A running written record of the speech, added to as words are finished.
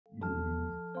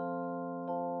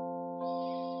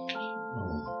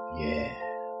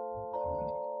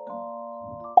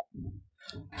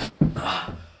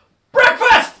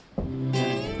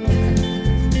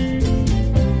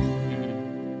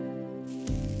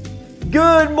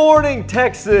Good morning,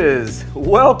 Texas.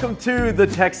 Welcome to the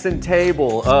Texan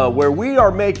Table, where we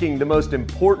are making the most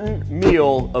important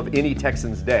meal of any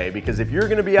Texan's day. Because if you're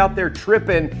gonna be out there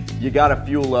tripping, you gotta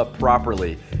fuel up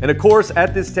properly. And of course,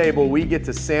 at this table, we get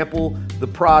to sample the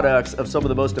products of some of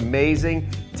the most amazing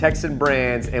Texan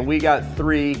brands, and we got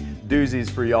 3 doozies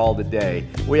for y'all today.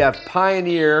 We have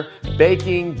Pioneer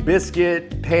Baking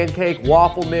Biscuit Pancake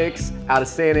Waffle Mix out of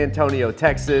San Antonio,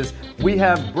 Texas. We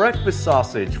have breakfast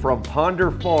sausage from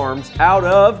Ponder Farms out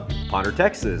of Ponder,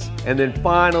 Texas. And then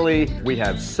finally, we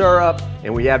have syrup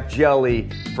and we have jelly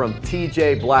from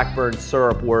TJ Blackburn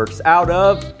Syrup Works out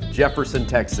of Jefferson,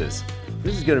 Texas.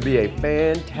 This is gonna be a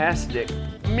fantastic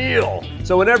meal.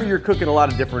 So whenever you're cooking a lot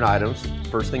of different items,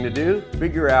 first thing to do,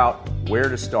 figure out where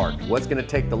to start, what's gonna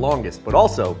take the longest, but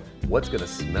also what's gonna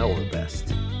smell the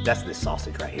best. That's this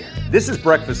sausage right here. This is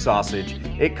breakfast sausage.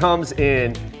 It comes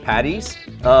in patties.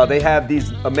 They have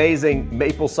these amazing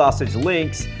maple sausage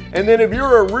links. And then if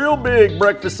you're a real big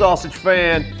breakfast sausage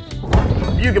fan,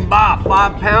 you can buy a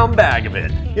 5-pound bag of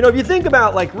it. You know, if you think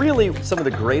about like really some of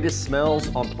the greatest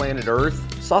smells on planet Earth,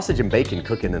 sausage and bacon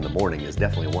cooking in the morning is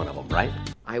definitely one of them, right?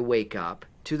 I wake up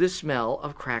to the smell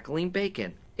of crackling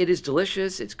bacon. It is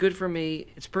delicious, it's good for me,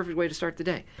 it's a perfect way to start the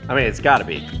day. I mean, it's gotta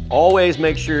be. Always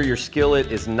make sure your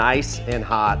skillet is nice and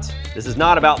hot. This is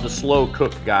not about the slow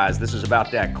cook, guys. This is about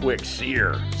that quick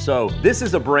sear. So this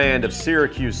is a brand of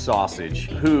Syracuse Sausage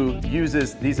who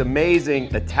uses these amazing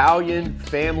Italian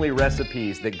family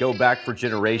recipes that go back for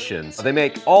generations. They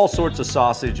make all sorts of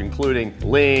sausage, including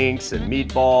links and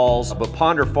meatballs, but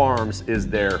Ponder Farms is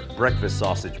their breakfast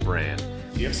sausage brand.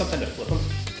 Do you have something to flip them?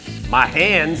 My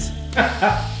hands.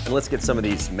 And let's get some of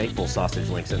these maple sausage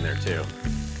links in there too.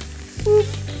 Whoop.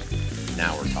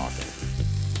 Now we're talking.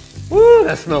 Woo,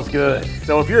 that smells good.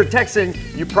 So if you're a Texan,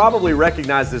 you probably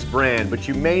recognize this brand, but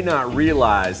you may not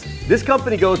realize this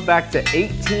company goes back to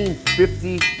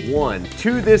 1851.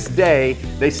 To this day,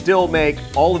 they still make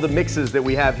all of the mixes that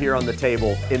we have here on the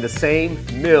table in the same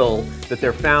mill that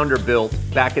their founder built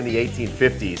back in the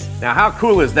 1850s. Now, how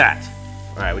cool is that?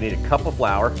 All right, we need a cup of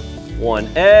flour,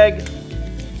 1 egg,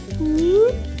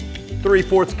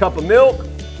 3/4 cup of milk,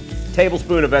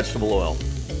 tablespoon of vegetable oil.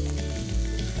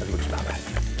 That looks about right.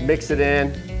 Mix it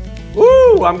in.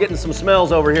 Woo, I'm getting some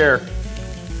smells over here.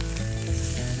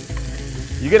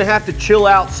 You're gonna have to chill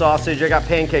out, sausage. I got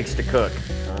pancakes to cook.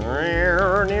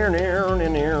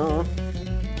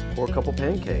 Pour a couple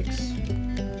pancakes.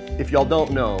 If y'all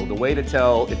don't know, the way to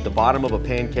tell if the bottom of a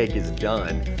pancake is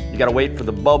done, you gotta wait for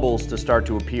the bubbles to start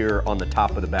to appear on the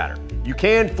top of the batter. You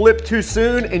can flip too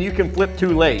soon and you can flip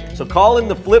too late. So calling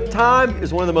the flip time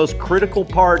is one of the most critical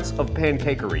parts of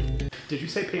pancakery. Did you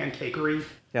say pancakery?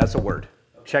 Yeah, that's a word.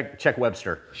 Check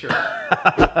Webster. Sure.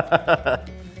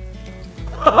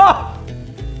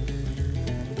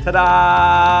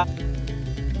 Ta-da!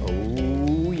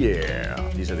 Oh yeah.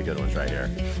 These are the good ones right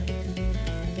here.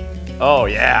 Oh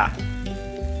yeah.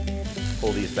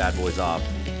 Pull these bad boys off.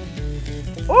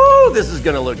 Oh, this is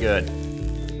gonna look good.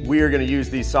 We are gonna use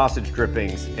these sausage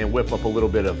drippings and whip up a little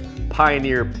bit of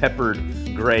Pioneer peppered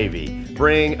gravy.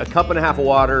 Bring a 1.5 cups of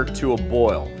water to a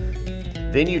boil.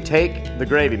 Then you take the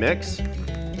gravy mix,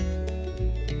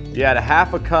 you add a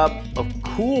 1/2 cup of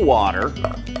cool water,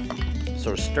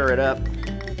 sort of stir it up.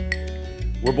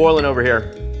 We're boiling over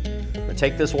here. We're gonna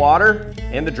take this water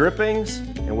and the drippings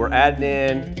and we're adding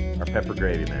in our pepper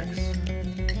gravy mix.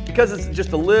 Because it's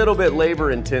just a little bit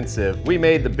labor intensive, we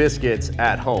made the biscuits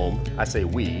at home. I say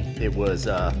we, it was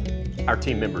our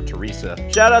team member, Teresa.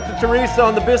 Shout out to Teresa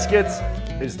on the biscuits.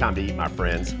 It's time to eat, my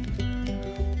friends.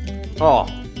 Oh,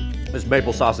 this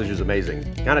maple sausage is amazing.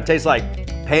 Kind of tastes like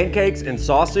pancakes and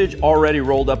sausage already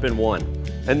rolled up in one.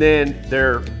 And then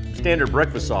their standard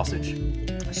breakfast sausage.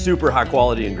 Super high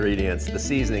quality ingredients. The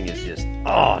seasoning is just,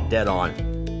 oh, dead on.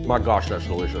 My gosh, that's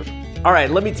delicious. All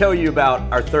right, let me tell you about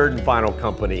our third and final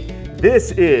company.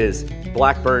 This is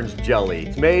Blackburn's Jelly.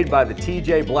 It's made by the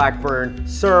TJ Blackburn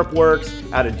Syrup Works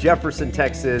out of Jefferson,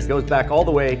 Texas. It goes back all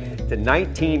the way to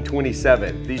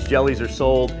 1927. These jellies are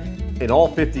sold in all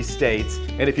 50 states.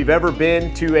 And if you've ever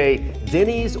been to a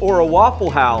Denny's or a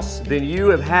Waffle House, then you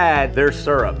have had their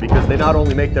syrup, because they not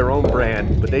only make their own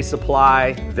brand, but they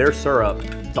supply their syrup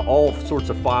to all sorts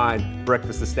of fine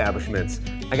breakfast establishments.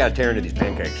 I gotta tear into these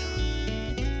pancakes.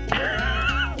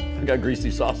 I got greasy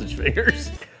sausage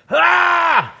fingers.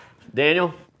 Ah!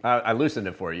 Daniel, I loosened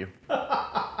it for you.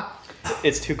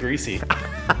 It's too greasy.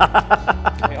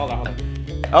 Wait, hold on.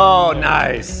 Oh,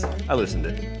 nice. I loosened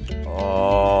it.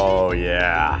 Oh,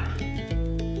 yeah.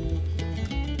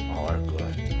 Oh, that's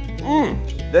good.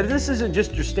 This isn't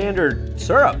just your standard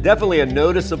syrup. Definitely a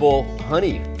noticeable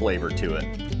honey flavor to it.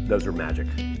 those are magic.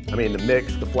 I mean, the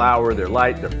mix, the flour, they're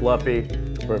light, they're fluffy,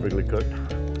 perfectly cooked.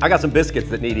 I got some biscuits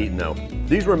that need eaten though.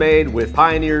 These were made with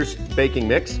Pioneer's baking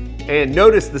mix. And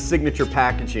notice the signature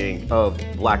packaging of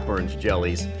Blackburn's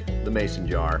jellies, the mason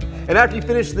jar. And after you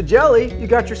finish the jelly, you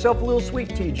got yourself a little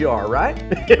sweet tea jar, right?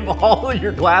 If all of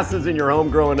your glasses in your home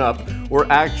growing up were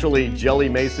actually jelly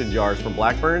mason jars from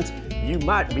Blackburn's, you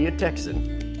might be a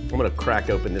Texan. I'm gonna crack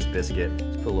open this biscuit,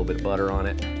 put a little bit of butter on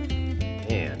it,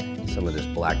 and some of this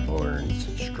Blackburn's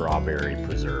strawberry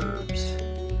preserves.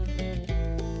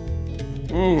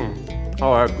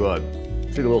 Oh, that's good.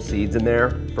 See the little seeds in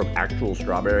there from actual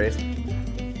strawberries.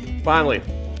 Finally,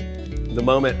 the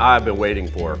moment I've been waiting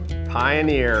for.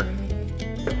 Pioneer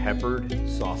peppered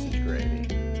sausage gravy.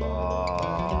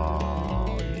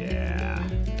 Oh, yeah.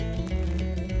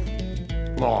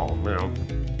 Oh,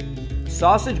 man.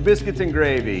 Sausage, biscuits, and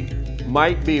gravy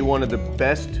might be one of the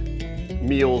best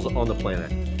meals on the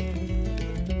planet.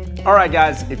 All right,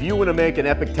 guys, if you want to make an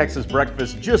epic Texas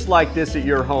breakfast just like this at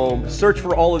your home, search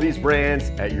for all of these brands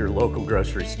at your local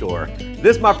grocery store.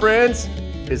 This, my friends,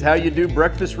 is how you do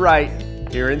breakfast right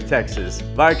here in Texas.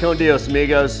 Vaya con Dios,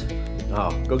 amigos.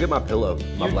 Oh, go get my pillow,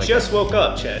 my You blanket. just woke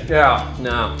up, Chet. Yeah,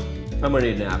 no, I'm gonna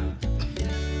need a nap.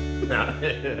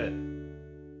 No.